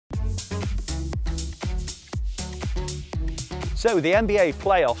So the NBA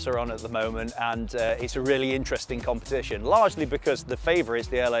playoffs are on at the moment, and it's a really interesting competition, largely because the favourites,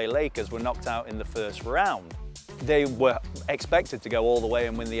 the LA Lakers, were knocked out in the first round. They were expected to go all the way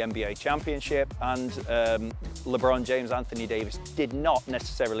and win the NBA championship, and LeBron James, Anthony Davis did not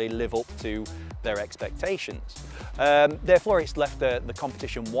necessarily live up to their expectations. Therefore, it's left the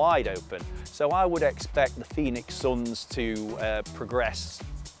competition wide open. So I would expect the Phoenix Suns to progress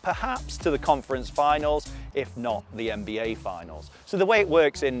perhaps to the conference finals, if not the NBA finals. So the way it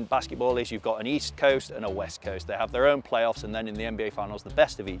works in basketball is you've got an East Coast and a West Coast. They have their own playoffs, and then in the NBA finals, the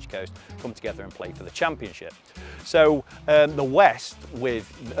best of each coast come together and play for the championship. So the West,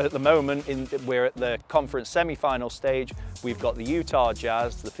 at the moment, we're at the conference semi-final stage. We've got the Utah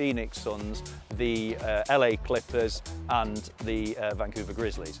Jazz, the Phoenix Suns, the LA Clippers, and the Vancouver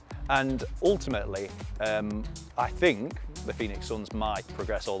Grizzlies. And ultimately, I think the Phoenix Suns might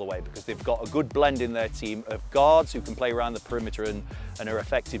progress all the way because they've got a good blend in their team of guards who can play around the perimeter and are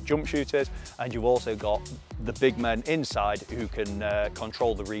effective jump shooters, and you've also got the big men inside who can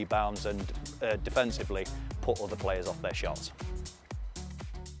control the rebounds and defensively put other players off their shots.